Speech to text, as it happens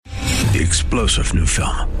the explosive new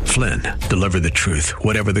film, Flynn, deliver the truth,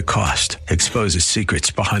 whatever the cost, exposes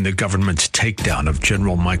secrets behind the government's takedown of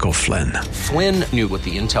General Michael Flynn. Flynn knew what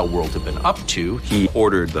the intel world had been up to. He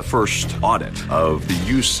ordered the first audit of the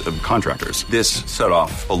use of contractors. This set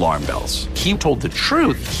off alarm bells. He told the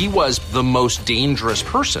truth. He was the most dangerous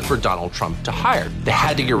person for Donald Trump to hire. They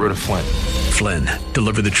had to get rid of Flynn. Flynn,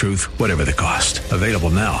 deliver the truth, whatever the cost. Available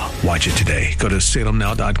now. Watch it today. Go to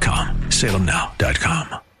salemnow.com.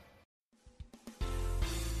 salemnow.com.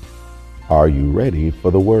 Are you ready for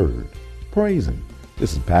the word? Praise Him.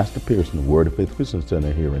 This is Pastor Pearson, the Word of Faith Christian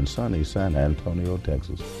Center here in sunny San Antonio,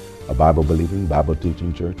 Texas. A Bible-believing,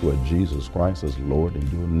 Bible-teaching church where Jesus Christ is Lord and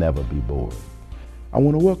you'll never be bored. I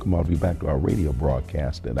want to welcome all of you back to our radio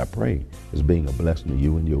broadcast that I pray is being a blessing to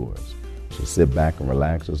you and yours. So sit back and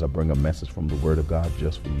relax as I bring a message from the Word of God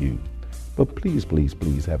just for you. But please, please,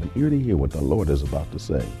 please have an ear to hear what the Lord is about to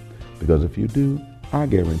say. Because if you do, I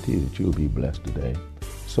guarantee that you'll be blessed today.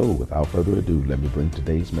 So without further ado, let me bring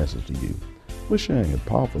today's message to you. We're sharing a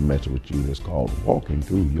powerful message with you that's called Walking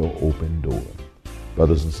Through Your Open Door.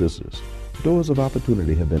 Brothers and sisters, doors of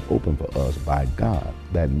opportunity have been opened for us by God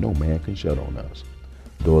that no man can shut on us.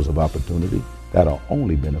 Doors of opportunity that'll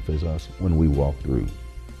only benefit us when we walk through.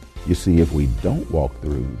 You see, if we don't walk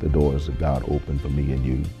through the doors that God opened for me and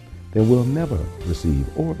you, then we'll never receive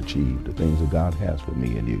or achieve the things that God has for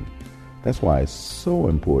me and you. That's why it's so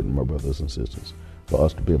important, my brothers and sisters, for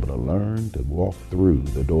us to be able to learn to walk through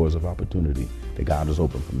the doors of opportunity that God has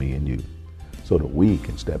opened for me and you, so that we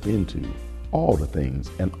can step into all the things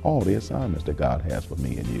and all the assignments that God has for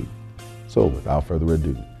me and you. So without further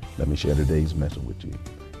ado, let me share today's message with you.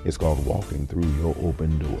 It's called Walking Through Your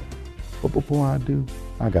Open Door. But before I do,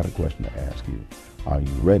 I got a question to ask you. Are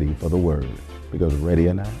you ready for the word? Because ready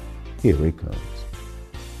or not, here it comes.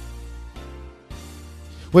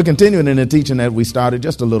 We're continuing in the teaching that we started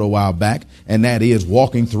just a little while back, and that is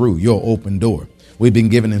walking through your open door. We've been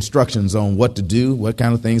given instructions on what to do, what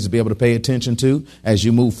kind of things to be able to pay attention to as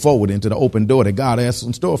you move forward into the open door that God has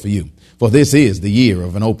in store for you. For this is the year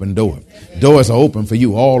of an open door. Doors are open for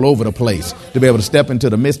you all over the place to be able to step into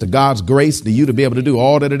the midst of God's grace, to you to be able to do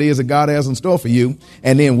all that it is that God has in store for you.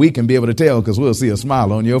 And then we can be able to tell because we'll see a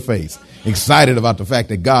smile on your face. Excited about the fact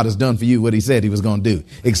that God has done for you what he said he was going to do.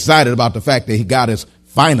 Excited about the fact that God has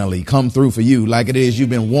finally come through for you like it is you've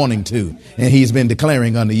been wanting to, and he's been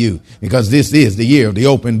declaring unto you, because this is the year of the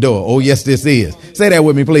open door. Oh, yes, this is. Say that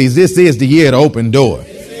with me, please. This is the year of the open door.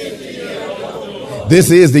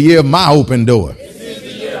 This is the year of my open door.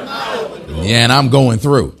 Yeah, and I'm going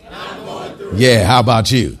through. Yeah, how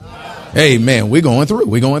about you? Amen. We're going through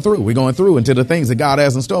into the things that God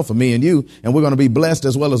has in store for me and you. And we're going to be blessed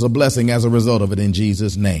as well as a blessing as a result of it in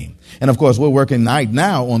Jesus' name. And of course, we're working right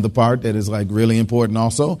now on the part that is like really important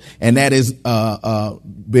also. And that is,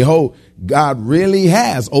 behold, God really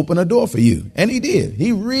has opened a door for you. And he did.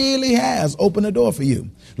 He really has opened a door for you.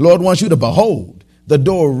 Lord wants you to behold, the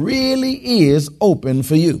door really is open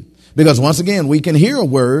for you. Because once again, we can hear a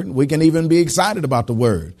word. We can even be excited about the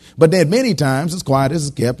word. But then many times it's quiet as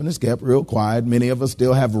it's kept, and it's kept real quiet. Many of us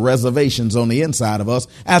still have reservations on the inside of us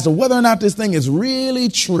as to whether or not this thing is really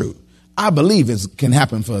true. I believe it can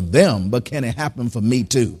happen for them, but can it happen for me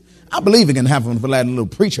too? I believe it can happen for that little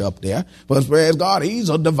preacher up there. But praise God, he's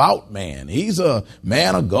a devout man. He's a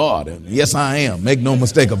man of God. And yes, I am. Make no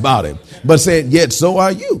mistake about it. But said, yet so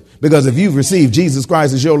are you. Because if you've received Jesus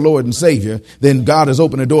Christ as your Lord and Savior, then God has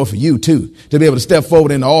opened a door for you too, to be able to step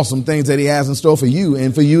forward into awesome things that he has in store for you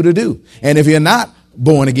and for you to do. And if you're not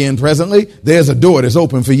born again presently, there's a door that's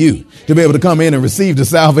open for you to be able to come in and receive the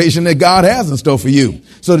salvation that God has in store for you,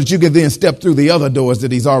 so that you can then step through the other doors that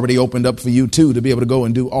he's already opened up for you too, to be able to go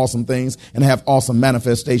and do awesome things and have awesome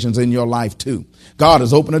manifestations in your life too. God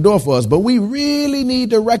has opened a door for us, but we really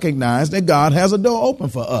need to recognize that God has a door open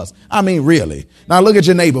for us. I mean, really. Now look at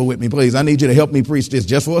your neighbor with me, please. I need you to help me preach this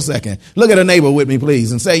just for a second. Look at a neighbor with me,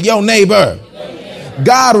 please, and say, yo, neighbor,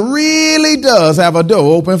 God really does have a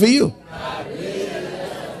door open for you.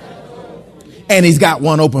 And he's got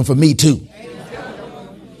one open for me too.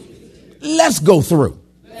 Let's go through.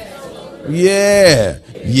 Yeah.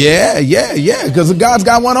 Because God's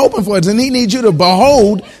got one open for us, and he needs you to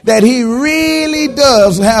behold that he really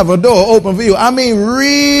does have a door open for you. I mean,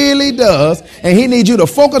 really does. And he needs you to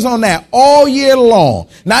focus on that all year long.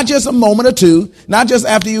 Not just a moment or two, not just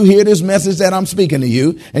after you hear this message that I'm speaking to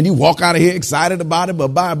you and you walk out of here excited about it, but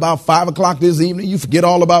by about 5 o'clock this evening, you forget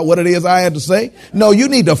all about what it is I had to say. No, you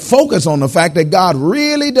need to focus on the fact that God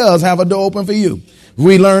really does have a door open for you.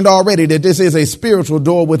 We learned already that this is a spiritual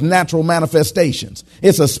door with natural manifestations.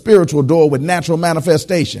 It's a spiritual door with natural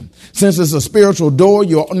manifestation. Since it's a spiritual door,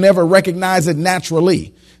 you'll never recognize it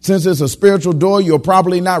naturally. Since it's a spiritual door, you'll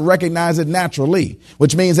probably not recognize it naturally,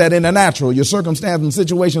 which means that in the natural, your circumstances and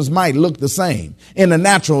situations might look the same. In the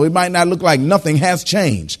natural, it might not look like nothing has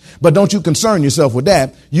changed. But don't you concern yourself with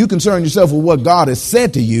that. You concern yourself with what God has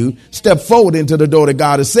said to you. Step forward into the door that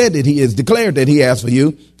God has said that he has declared that he has for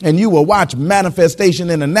you. And you will watch manifestation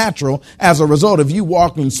in the natural as a result of you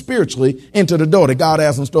walking spiritually into the door that God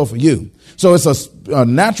has in store for you. So it's a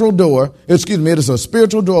natural door. It is a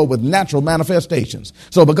spiritual door with natural manifestations.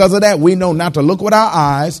 So because of that, we know not to look with our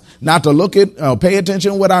eyes, not to look at, pay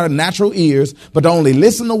attention with our natural ears, but to only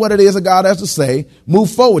listen to what it is that God has to say, move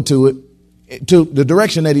forward to it, to the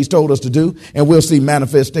direction that he's told us to do, and we'll see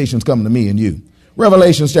manifestations coming to me and you.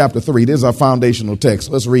 Revelation chapter 3, this is our foundational text.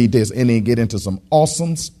 Let's read this and then get into some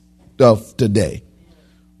awesome stuff today.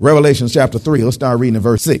 Revelation chapter 3, let's start reading in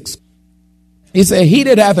verse 6. He said, he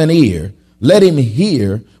that hath an ear, let him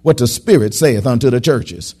hear what the Spirit saith unto the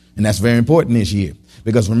churches. And that's very important this year,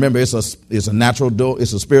 because remember, it's a natural door.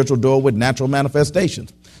 It's a spiritual door with natural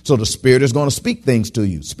manifestations. So the Spirit is going to speak things to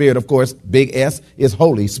you. Spirit, of course, big S, is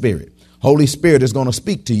Holy Spirit. Holy Spirit is going to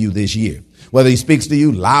speak to you this year. Whether he speaks to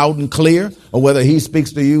you loud and clear or whether he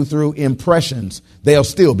speaks to you through impressions, they'll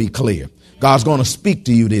still be clear. God's going to speak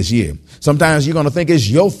to you this year. Sometimes you're going to think it's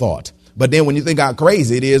your thought. But then when you think how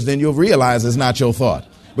crazy it is, then you'll realize it's not your thought,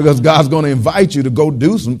 because God's going to invite you to go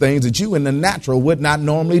do some things that you in the natural would not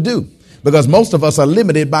normally do, because most of us are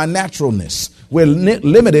limited by naturalness. We're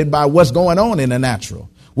limited by what's going on in the natural.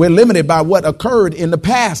 We're limited by what occurred in the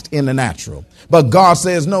past in the natural. But God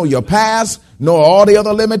says, no, your past, nor all the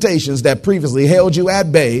other limitations that previously held you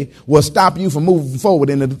at bay will stop you from moving forward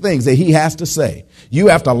into the things that he has to say. You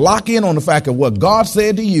have to lock in on the fact that what God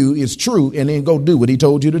said to you is true, and then go do what he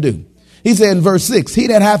told you to do. He said in verse 6, he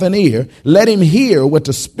that hath an ear, let him hear what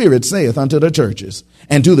the Spirit saith unto the churches.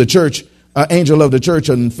 And to the church, angel of the church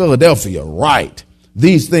in Philadelphia, write,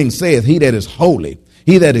 these things saith he that is holy,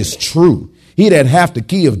 he that is true, he that hath the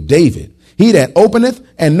key of David, he that openeth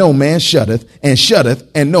and no man shutteth, and shutteth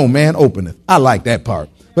and no man openeth. I like that part,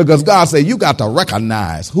 because God said you got to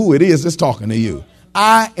recognize who it is that's talking to you.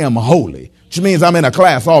 I am holy, which means I'm in a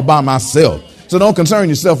class all by myself. So don't concern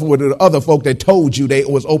yourself with the other folk that told you they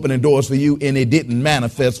was opening doors for you and it didn't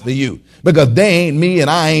manifest for you, because they ain't me and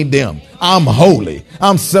I ain't them. I'm holy.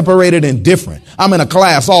 I'm separated and different. I'm in a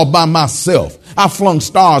class all by myself. I flung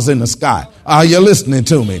stars in the sky. Are you listening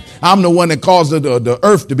to me? I'm the one that caused the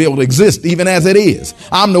earth to be able to exist even as it is.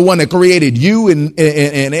 I'm the one that created you and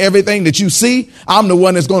everything that you see. I'm the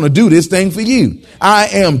one that's going to do this thing for you. I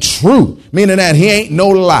am true, meaning that he ain't no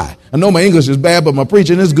lie. I know my English is bad, but my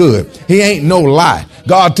preaching is good. He ain't no lie.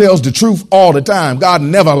 God tells the truth all the time. God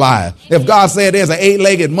never lies. If God said there's an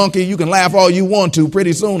 8-legged monkey, you can laugh all you want to.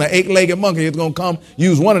 Pretty soon, an 8-legged monkey is going to come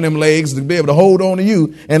use one of them legs to be able to hold on to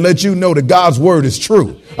you and let you know that God's word is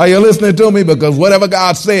true. Are you listening to me? Because whatever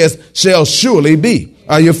God says shall surely be.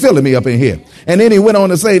 Are you feeling me up in here? And then he went on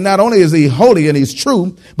to say, not only is he holy and he's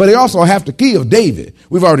true, but he also has the key of David.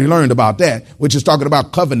 We've already learned about that, which is talking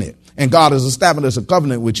about covenant. And God has established a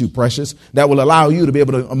covenant with you, precious, that will allow you to be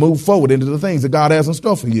able to move forward into the things that God has in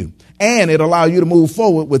store for you. And it'll allow you to move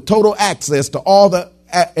forward with total access to all the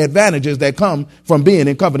advantages that come from being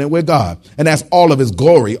in covenant with God. And that's all of his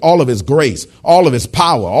glory, all of his grace, all of his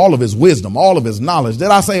power, all of his wisdom, all of his knowledge. Did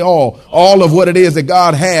I say all of what it is that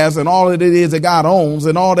God has, and all that it is that God owns,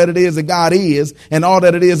 and all that it is that God is, and all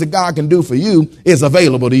that it is that God can do for you is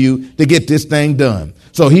available to you to get this thing done.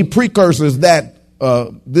 So he precursors that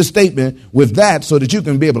this statement with that, so that you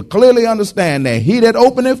can be able to clearly understand that he that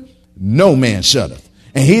openeth, no man shutteth,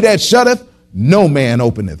 and he that shutteth, no man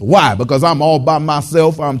openeth. Why? Because I'm all by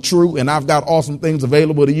myself. I'm true, and I've got awesome things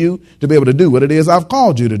available to you to be able to do what it is I've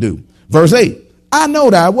called you to do. Verse 8, I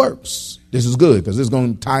know thy works. This is good, because it's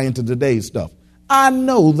going to tie into today's stuff. I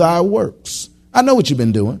know thy works. I know what you've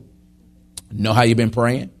been doing. Know how you've been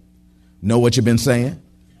praying. Know what you've been saying.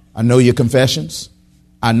 I know your confessions.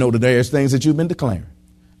 I know that there's things that you've been declaring.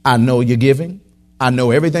 I know you're giving. I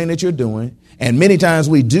know everything that you're doing. And many times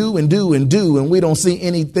we do, and we don't see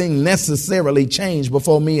anything necessarily change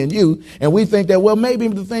before me and you. And we think that, well, maybe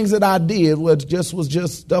the things that I did was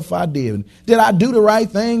just stuff I did. Did I do the right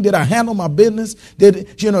thing? Did I handle my business?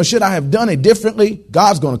 Should I have done it differently?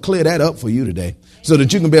 God's going to clear that up for you today, so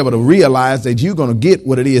that you can be able to realize that you're going to get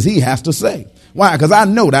what it is he has to say. Why? Because I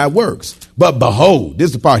know that works. But behold,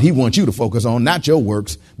 this is the part he wants you to focus on, not your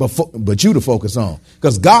works, but you to focus on.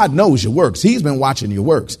 Because God knows your works. He's been watching your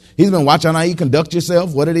works. He's been watching how you conduct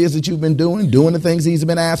yourself, what it is that you've been doing the things he's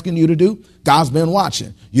been asking you to do. God's been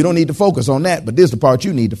watching. You don't need to focus on that, but this is the part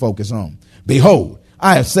you need to focus on. Behold,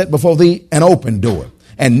 I have set before thee an open door,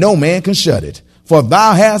 and no man can shut it. For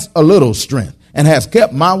thou hast a little strength, and has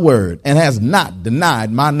kept my word and has not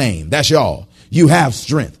denied my name. That's y'all. You have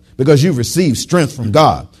strength because you've received strength from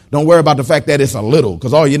God. Don't worry about the fact that it's a little,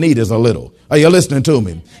 because all you need is a little. Are you listening to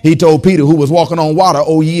me? He told Peter, who was walking on water,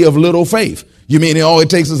 "O ye of little faith." You mean all it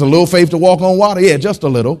takes is a little faith to walk on water? Yeah, just a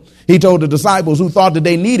little. He told the disciples who thought that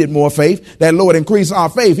they needed more faith, that Lord, increase our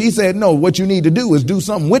faith. He said, no, what you need to do is do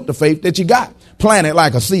something with the faith that you got. Plant it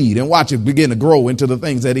like a seed and watch it begin to grow into the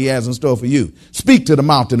things that he has in store for you. Speak to the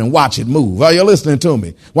mountain and watch it move. Are you listening to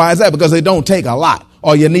me? Why is that? Because it don't take a lot.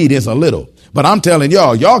 All you need is a little. But I'm telling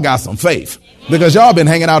y'all got some faith because y'all been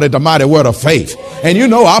hanging out at the mighty word of faith. And you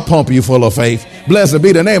know I pump you full of faith. Blessed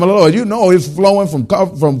be the name of the Lord. You know it's flowing from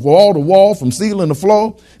wall to wall, from ceiling to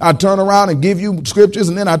floor. I turn around and give you scriptures,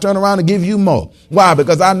 and then I turn around and give you more. Why?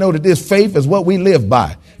 Because I know that this faith is what we live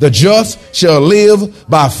by. The just shall live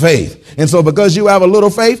by faith. And so because you have a little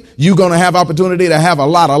faith, you're going to have opportunity to have a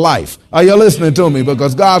lot of life. Are you listening to me?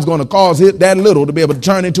 Because God's going to cause that little to be able to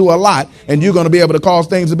turn into a lot, and you're going to be able to cause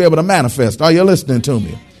things to be able to manifest. Are you listening to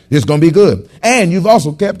me? It's going to be good. And you've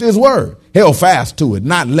also kept his word, held fast to it,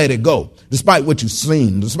 not let it go. Despite what you've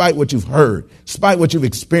seen, despite what you've heard, despite what you've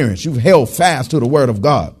experienced, you've held fast to the word of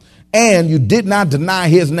God. And you did not deny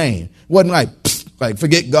his name. Wasn't like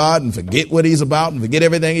forget God and forget what he's about and forget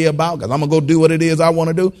everything he's about because I'm going to go do what it is I want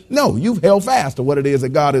to do. No, you've held fast to what it is that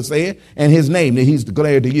God has said and his name that he's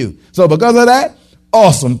declared to you. So because of that,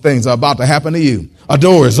 awesome things are about to happen to you. A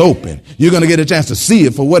door is open. You're going to get a chance to see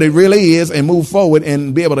it for what it really is and move forward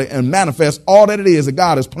and be able to and manifest all that it is that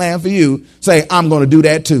God has planned for you. Say, I'm going to do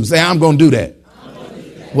that too. Say, I'm going to do that.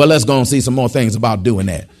 Well, let's go and see some more things about doing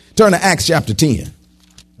that. Turn to Acts chapter 10.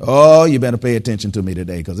 Oh, you better pay attention to me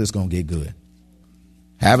today because it's going to get good.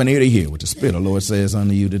 Have an ear to hear what the Spirit of the Lord says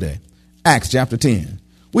unto you today. Acts chapter 10.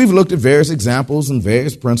 We've looked at various examples and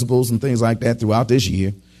various principles and things like that throughout this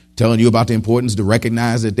year, telling you about the importance to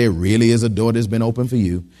recognize that there really is a door that's been open for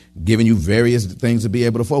you, giving you various things to be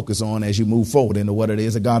able to focus on as you move forward into what it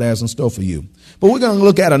is that God has in store for you. But we're going to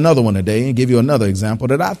look at another one today and give you another example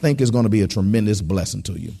that I think is going to be a tremendous blessing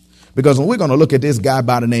to you. Because when we're going to look at this guy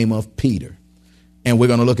by the name of Peter, and we're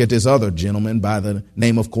going to look at this other gentleman by the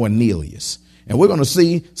name of Cornelius, and we're going to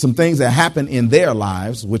see some things that happen in their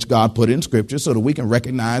lives, which God put in Scripture so that we can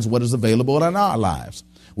recognize what is available in our lives.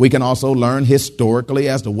 We can also learn historically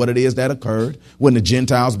as to what it is that occurred when the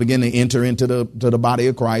Gentiles begin to enter into the body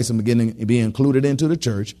of Christ and begin to be included into the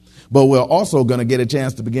church. But we're also going to get a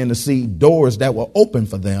chance to begin to see doors that were open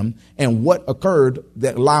for them and what occurred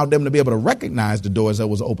that allowed them to be able to recognize the doors that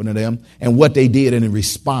was open to them and what they did in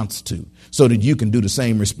response to, so that you can do the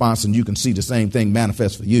same response and you can see the same thing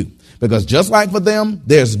manifest for you. Because just like for them,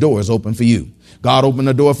 there's doors open for you. God opened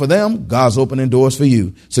a door for them. God's opening doors for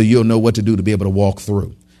you. So you'll know what to do to be able to walk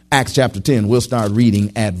through. Acts chapter 10, we'll start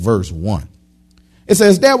reading at verse 1. It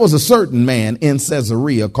says, there was a certain man in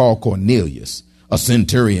Caesarea called Cornelius, a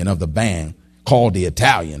centurion of the band called the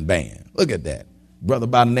Italian band. Look at that. Brother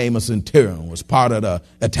by the name of Centurion was part of the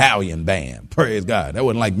Italian band. Praise God. That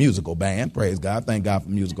wasn't like musical band. Praise God. Thank God for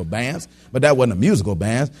musical bands. But that wasn't a musical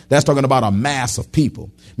band. That's talking about a mass of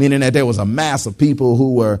people, meaning that there was a mass of people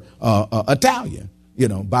who were Italian,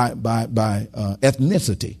 by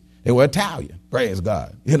ethnicity. They were Italian. Praise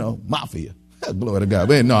God. Mafia. Glory to God.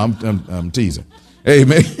 But no, I'm teasing.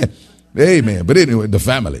 Amen. Amen. But anyway, the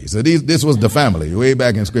family. So this was the family way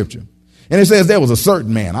back in Scripture. And it says there was a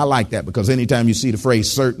certain man. I like that because anytime you see the phrase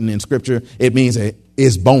certain in Scripture, it means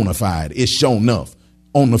it's bona fide. It's shown enough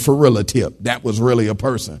on the for real tip. That was really a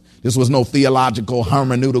person. This was no theological,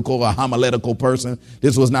 hermeneutical, or homiletical person.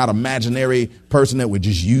 This was not imaginary person that we're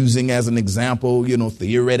just using as an example,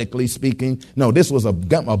 theoretically speaking. No, this was a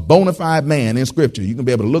bona fide man in Scripture. You can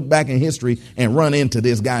be able to look back in history and run into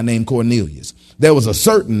this guy named Cornelius. There was a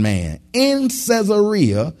certain man in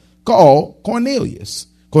Caesarea called Cornelius.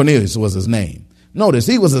 Cornelius was his name. Notice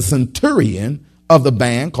he was a centurion of the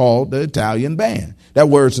band called the Italian band. That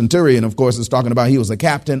word centurion, of course, is talking about he was a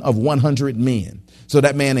captain of 100 men. So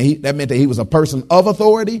that meant that he was a person of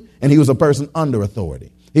authority and he was a person under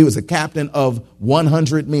authority. He was a captain of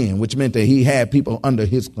 100 men, which meant that he had people under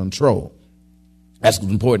his control. That's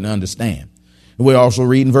important to understand. We're also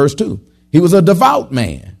reading verse 2. He was a devout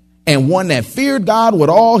man and one that feared God with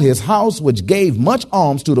all his house, which gave much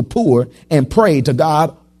alms to the poor and prayed to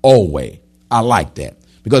God always. I like that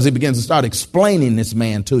because he begins to start explaining this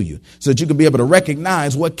man to you so that you can be able to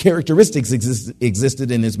recognize what characteristics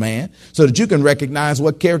existed in this man, so that you can recognize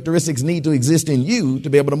what characteristics need to exist in you to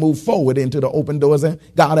be able to move forward into the open doors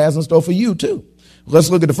that God has in store for you too. Let's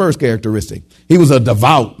look at the first characteristic. He was a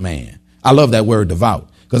devout man. I love that word devout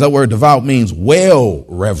because that word devout means well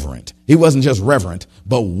reverent. He wasn't just reverent,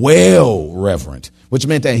 but well reverent, which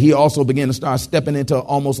meant that he also began to start stepping into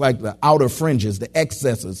almost like the outer fringes, the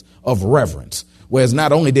excesses of reverence. Whereas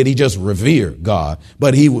not only did he just revere God,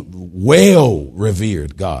 but he well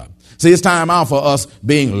revered God. See, it's time out for us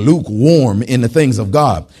being lukewarm in the things of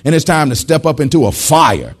God. And it's time to step up into a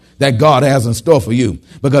fire that God has in store for you,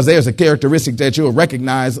 because there's a characteristic that you'll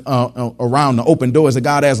recognize around the open doors that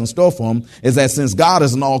God has in store for him, is that since God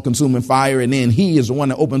is an all-consuming fire and then he is the one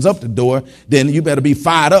that opens up the door, then you better be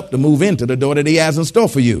fired up to move into the door that he has in store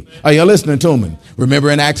for you. Are you listening to me?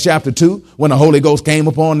 Remember in Acts chapter 2, when the Holy Ghost came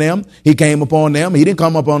upon them, he came upon them. He didn't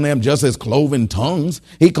come upon them just as cloven tongues.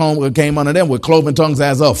 He came under them with cloven tongues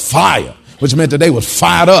as of fire, which meant that they was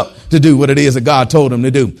fired up to do what it is that God told them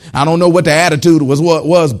to do. I don't know what the attitude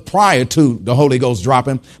was prior to the Holy Ghost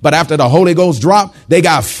dropping, but after the Holy Ghost dropped, they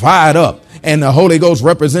got fired up. And the Holy Ghost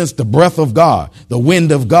represents the breath of God, the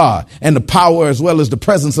wind of God, and the power as well as the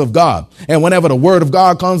presence of God. And whenever the word of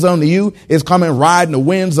God comes unto you, it's coming riding the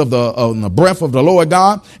winds of the breath of the Lord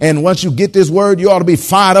God. And once you get this word, you ought to be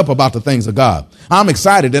fired up about the things of God. I'm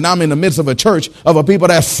excited that I'm in the midst of a church of a people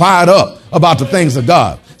that's fired up about the things of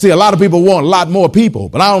God. See, a lot of people want a lot more people,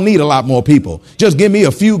 but I don't need a lot more people. Just give me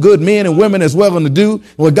a few good men and women that's willing to do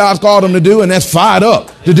what God's called them to do, and that's fired up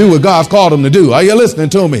to do what God's called them to do. Are you listening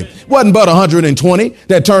to me? Wasn't but 120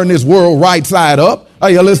 that turned this world right side up. Are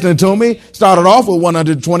you listening to me? Started off with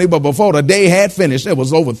 120, but before the day had finished, it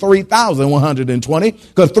was over 3,120,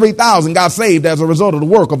 because 3,000 got saved as a result of the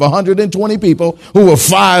work of 120 people who were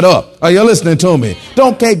fired up. Are you listening to me?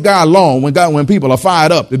 Don't take God long when people are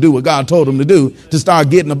fired up to do what God told them to do, to start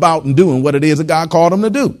getting about and doing what it is that God called them to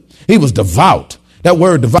do. He was devout. That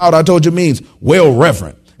word devout, I told you, means well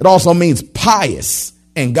reverent. It also means pious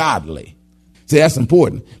and godly. See, that's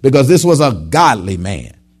important, because this was a godly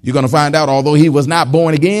man. You're going to find out, although he was not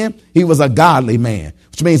born again, he was a godly man,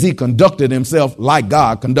 which means he conducted himself like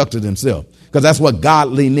God conducted himself. Because that's what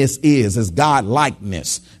godliness is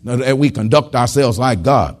God-likeness. That we conduct ourselves like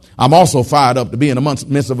God. I'm also fired up to be in the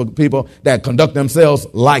midst of people that conduct themselves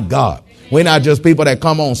like God. We're not just people that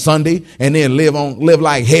come on Sunday and then live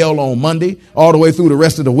like hell on Monday all the way through the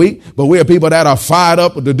rest of the week. But we're people that are fired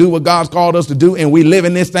up to do what God's called us to do, and we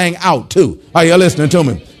living this thing out too. Are you listening to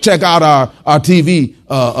me? Check out our TV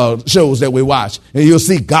shows that we watch, and you'll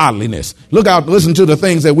see godliness. Look out, listen to the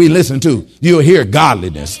things that we listen to. You'll hear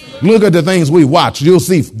godliness. Look at the things we watch. You'll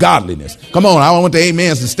see godliness. Come on, I want the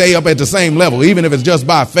amens to stay up at the same level, even if it's just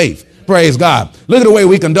by faith. Praise God. Look at the way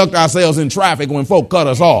we conduct ourselves in traffic when folk cut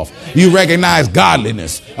us off. You recognize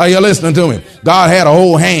godliness. Are you listening to me? God had a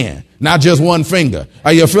whole hand, not just one finger.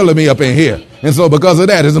 Are you feeling me up in here? And so because of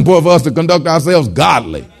that, it's important for us to conduct ourselves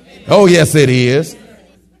godly. Oh, yes, it is.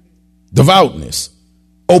 Devoutness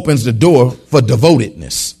opens the door for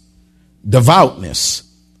devotedness. Devoutness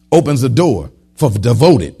opens the door for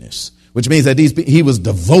devotedness, which means that he was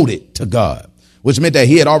devoted to God, which meant that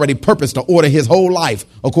he had already purposed to order his whole life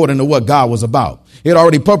according to what God was about. He had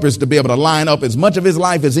already purposed to be able to line up as much of his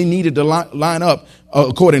life as he needed to line up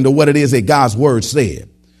according to what it is that God's word said.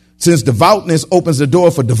 Since devoutness opens the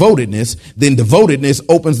door for devotedness, then devotedness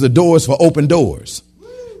opens the doors for open doors.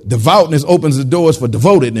 Devoutness opens the doors for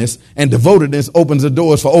devotedness, and devotedness opens the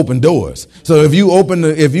doors for open doors. So if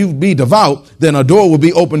you be devout, then a door will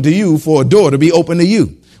be open to you for a door to be open to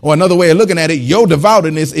you. Or another way of looking at it, your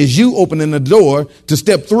devoutness is you opening the door to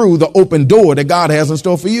step through the open door that God has in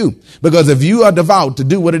store for you. Because if you are devout to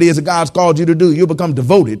do what it is that God's called you to do, you'll become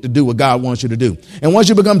devoted to do what God wants you to do. And once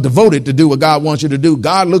you become devoted to do what God wants you to do,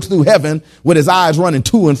 God looks through heaven with his eyes running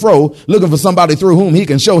to and fro, looking for somebody through whom he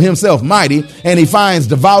can show himself mighty. And he finds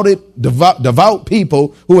devout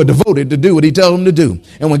people who are devoted to do what he tells them to do.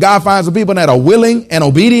 And when God finds the people that are willing and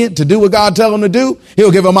obedient to do what God tells them to do, he'll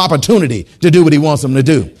give them opportunity to do what he wants them to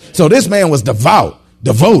do. So this man was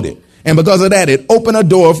devoted. And because of that, it opened an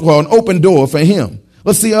open door for him.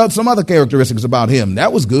 Let's see some other characteristics about him.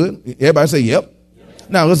 That was good. Everybody say, yep.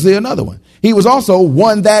 Now let's see another one. He was also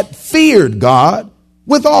one that feared God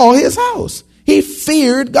with all his house. He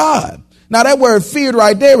feared God. Now that word feared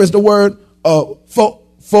right there is the word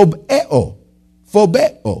phobeo.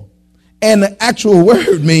 And the actual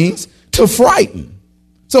word means to frighten.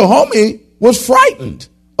 So homie was frightened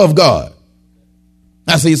of God.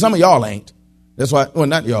 Now, see, some of y'all ain't. That's why, well,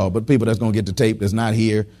 not y'all, but people that's going to get the tape that's not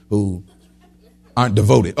here who aren't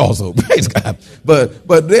devoted also. Praise God. But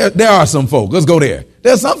there are some folk. Let's go there.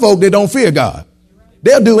 There's some folk that don't fear God.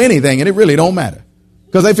 They'll do anything, and it really don't matter.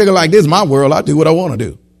 Because they figure like, this is my world. I do what I want to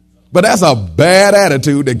do. But that's a bad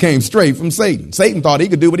attitude that came straight from Satan. Satan thought he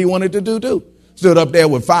could do what he wanted to do, too. Stood up there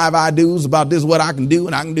with 5 I do's about this is what I can do,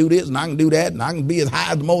 and I can do this, and I can do that, and I can be as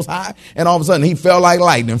high as the most high. And all of a sudden, he fell like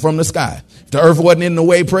lightning from the sky. If the earth wasn't in the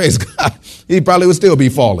way, praise God, he probably would still be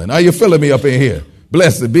falling. Are you feeling me up in here?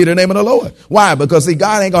 Blessed be the name of the Lord. Why? Because see,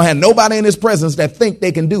 God ain't going to have nobody in his presence that think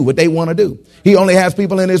they can do what they want to do. He only has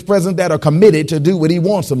people in his presence that are committed to do what he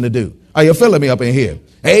wants them to do. Are you feeling me up in here?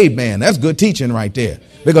 Amen. That's good teaching right there.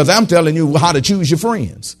 Because I'm telling you how to choose your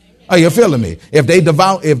friends. Are you feeling me? If they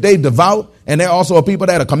devout, and they're also people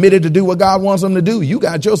that are committed to do what God wants them to do, you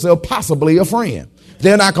got yourself possibly a friend. If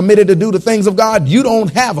they're not committed to do the things of God, you don't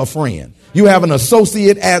have a friend. You have an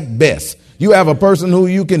associate at best. You have a person who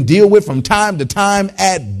you can deal with from time to time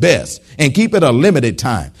at best, and keep it a limited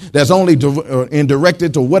time. That's only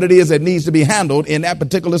directed to what it is that needs to be handled in that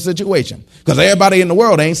particular situation. Because everybody in the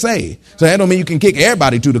world ain't saved. So that don't mean you can kick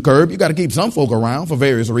everybody to the curb. You got to keep some folk around for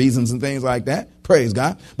various reasons and things like that. Praise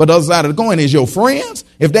God. But the other side of the coin is your friends.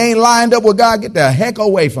 If they ain't lined up with God, get the heck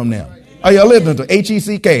away from them. Are you listening to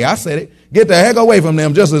H-E-C-K? I said it. Get the heck away from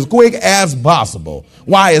them just as quick as possible.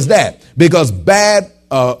 Why is that? Because bad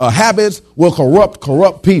habits will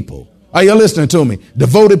corrupt people. Are you listening to me?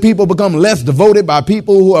 Devoted people become less devoted by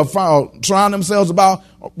people who are surround themselves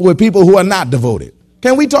with people who are not devoted.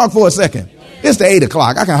 Can we talk for a second? It's the 8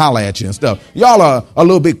 o'clock. I can holler at you and stuff. Y'all are a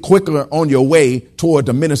little bit quicker on your way toward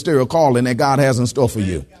the ministerial calling that God has in store for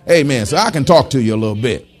you. Amen. So I can talk to you a little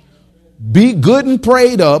bit. Be good and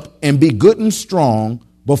prayed up and be good and strong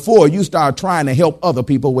before you start trying to help other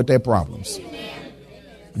people with their problems.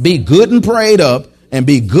 Be good and prayed up and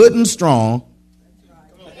be good and strong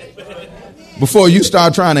before you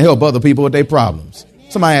start trying to help other people with their problems.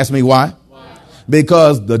 Somebody asked me why.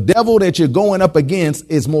 Because the devil that you're going up against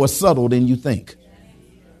is more subtle than you think.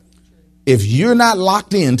 If you're not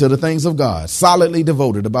locked into the things of God, solidly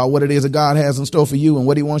devoted about what it is that God has in store for you and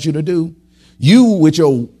what he wants you to do, you with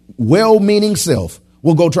your well-meaning self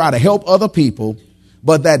will go try to help other people,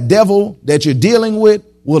 but that devil that you're dealing with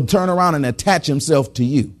will turn around and attach himself to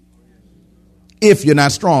you if you're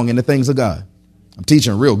not strong in the things of God. I'm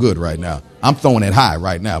teaching real good right now. I'm throwing it high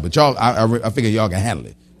right now, but y'all, I figure y'all can handle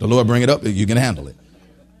it. The Lord bring it up, you can handle it.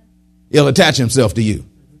 He'll attach himself to you.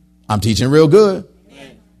 I'm teaching real good.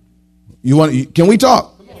 Can we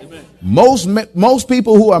talk? Most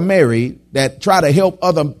people who are married that try to help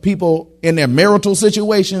other people in their marital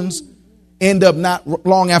situations end up not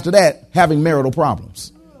long after that having marital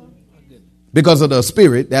problems because of the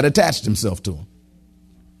spirit that attached himself to them.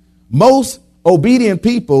 Most obedient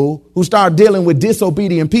people who start dealing with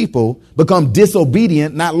disobedient people become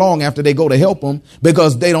disobedient not long after they go to help them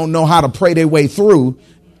because they don't know how to pray their way through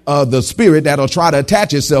the spirit that'll try to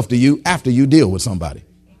attach itself to you after you deal with somebody.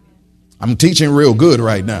 I'm teaching real good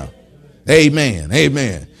right now. Amen.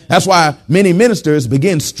 Amen. That's why many ministers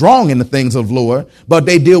begin strong in the things of the Lord, but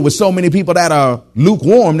they deal with so many people that are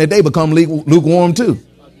lukewarm that they become lukewarm too.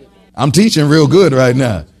 I'm teaching real good right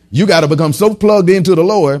now. You got to become so plugged into the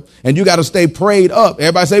Lord and you got to stay prayed up.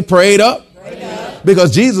 Everybody say prayed up. Prayed up.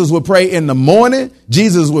 Because Jesus would pray in the morning.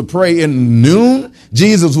 Jesus would pray in noon.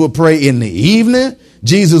 Jesus would pray in the evening.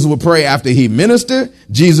 Jesus would pray after he ministered.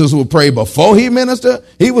 Jesus would pray before he ministered.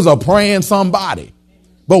 He was a praying somebody.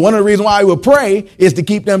 But one of the reasons why he would pray is to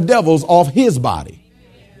keep them devils off his body.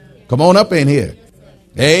 Come on up in here.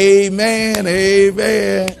 Amen.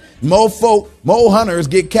 Amen. More hunters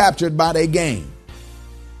get captured by their game.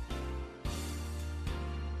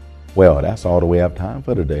 Well, that's all the way I have time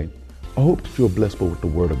for today. I hope that you're blessed by what the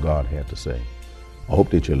Word of God had to say. I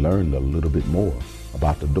hope that you learned a little bit more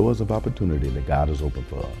about the doors of opportunity that God has opened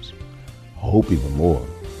for us. I hope even more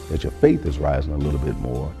that your faith is rising a little bit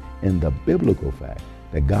more in the biblical fact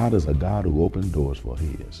that God is a God who opens doors for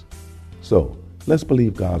his. So let's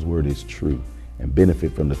believe God's Word is true and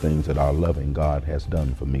benefit from the things that our loving God has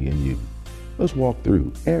done for me and you. Let's walk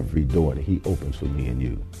through every door that he opens for me and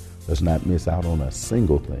you. Let's not miss out on a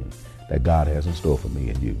single thing that God has in store for me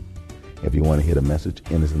and you. If you want to hear the message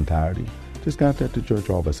in its entirety, just contact the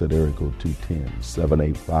church office at area code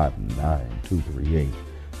 210-785-9238.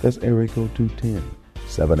 That's area code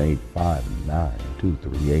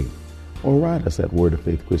 210-785-9238. Or write us at Word of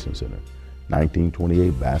Faith Christian Center,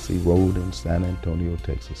 1928 Bassey Road in San Antonio,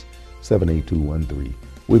 Texas, 78213.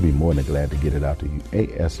 We'll be more than glad to get it out to you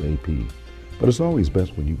ASAP. But it's always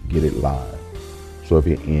best when you get it live. So if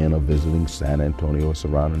you're in or visiting San Antonio or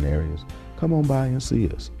surrounding areas, come on by and see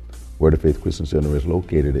us. Word of Faith Christian Center is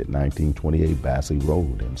located at 1928 Bassey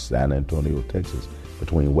Road in San Antonio, Texas,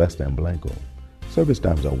 between West and Blanco. Service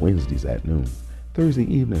times are Wednesdays at noon, Thursday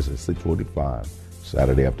evenings at 6:45,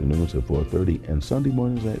 Saturday afternoons at 4:30, and Sunday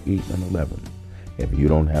mornings at 8 and 11. If you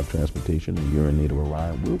don't have transportation and you're in need of a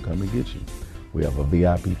ride, we'll come and get you. We have a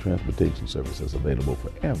VIP transportation service that's available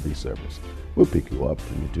for every service. We'll pick you up,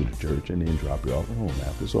 bring you to the church, and then drop you off at home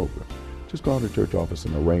after it's over. Just call the church office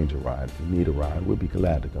and arrange a ride. If you need a ride, we'll be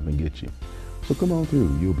glad to come and get you. So come on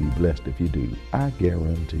through. You'll be blessed if you do. I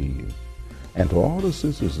guarantee you. And to all the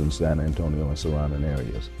sisters in San Antonio and surrounding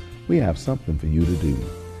areas, we have something for you to do.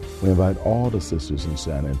 We invite all the sisters in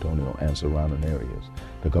San Antonio and surrounding areas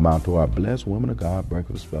to come out to our Blessed Women of God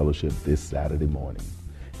Breakfast Fellowship this Saturday morning.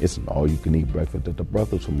 It's an all-you-can-eat breakfast that the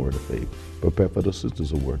brothers from Word of Faith prepare for the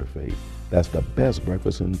sisters of Word of Faith. That's the best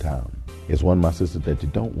breakfast in town. It's one of my sisters that you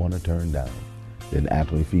don't want to turn down. Then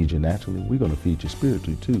after we feed you naturally, we're going to feed you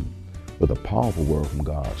spiritually too, with a powerful word from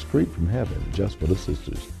God, straight from heaven, just for the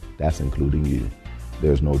sisters. That's including you.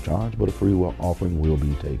 There's no charge, but a free will offering will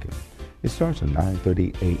be taken. It starts at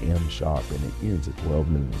 9:30 a.m. sharp and it ends at 12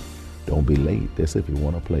 noon. Don't be late. That's if you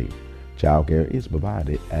want to play. Childcare is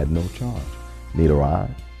provided at no charge. Need a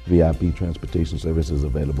ride? VIP transportation service is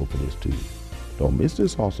available for this too. Don't miss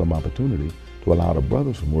this awesome opportunity to allow the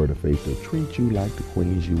brothers from Word of Faith to treat you like the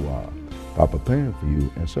queens you are by preparing for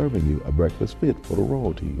you and serving you a breakfast fit for the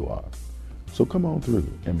royalty you are. So come on through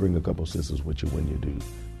and bring a couple sisters with you when you do.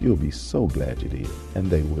 You'll be so glad you did, and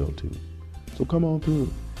they will too. So come on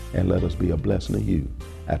through and let us be a blessing to you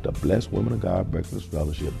at the Blessed Women of God Breakfast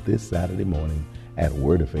Fellowship this Saturday morning at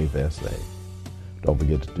Word of Faith SA. Don't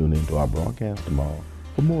forget to tune in to our broadcast tomorrow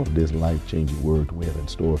for more of this life-changing word we have in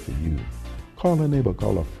store for you. Call a neighbor,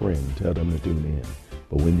 call a friend, tell them to tune in.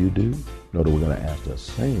 But when you do, know that we're going to ask the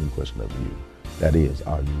same question of you. That is,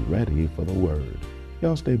 are you ready for the word?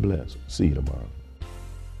 Y'all stay blessed. See you tomorrow.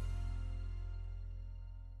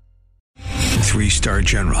 3-star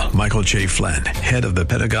General Michael J. Flynn, head of the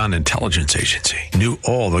Pentagon Intelligence Agency, knew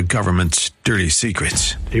all the government's dirty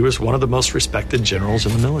secrets. He was one of the most respected generals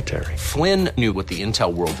in the military. Flynn knew what the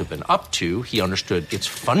intel world had been up to. He understood its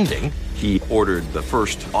funding. He ordered the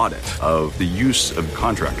first audit of the use of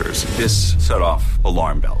contractors. This set off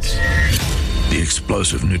alarm bells. The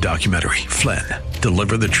explosive new documentary, Flynn,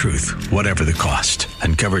 Deliver the Truth, Whatever the Cost,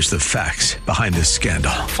 uncovers the facts behind this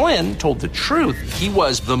scandal. Flynn told the truth. He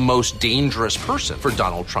was the most dangerous person for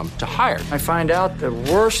Donald Trump to hire. I find out the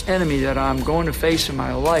worst enemy that I'm going to face in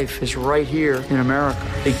my life is right here in America.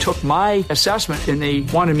 They took my assessment and they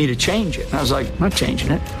wanted me to change it. And I was like, I'm not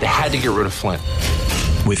changing it. They had to get rid of Flynn.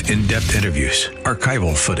 With in-depth interviews,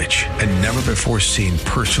 archival footage, and never-before-seen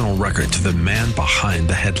personal records of the man behind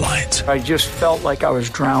the headlines. I just felt like I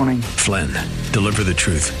was drowning. Flynn, Deliver the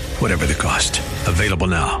Truth, Whatever the Cost. Available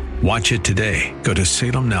now. Watch it today. Go to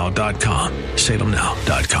salemnow.com.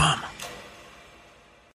 salemnow.com.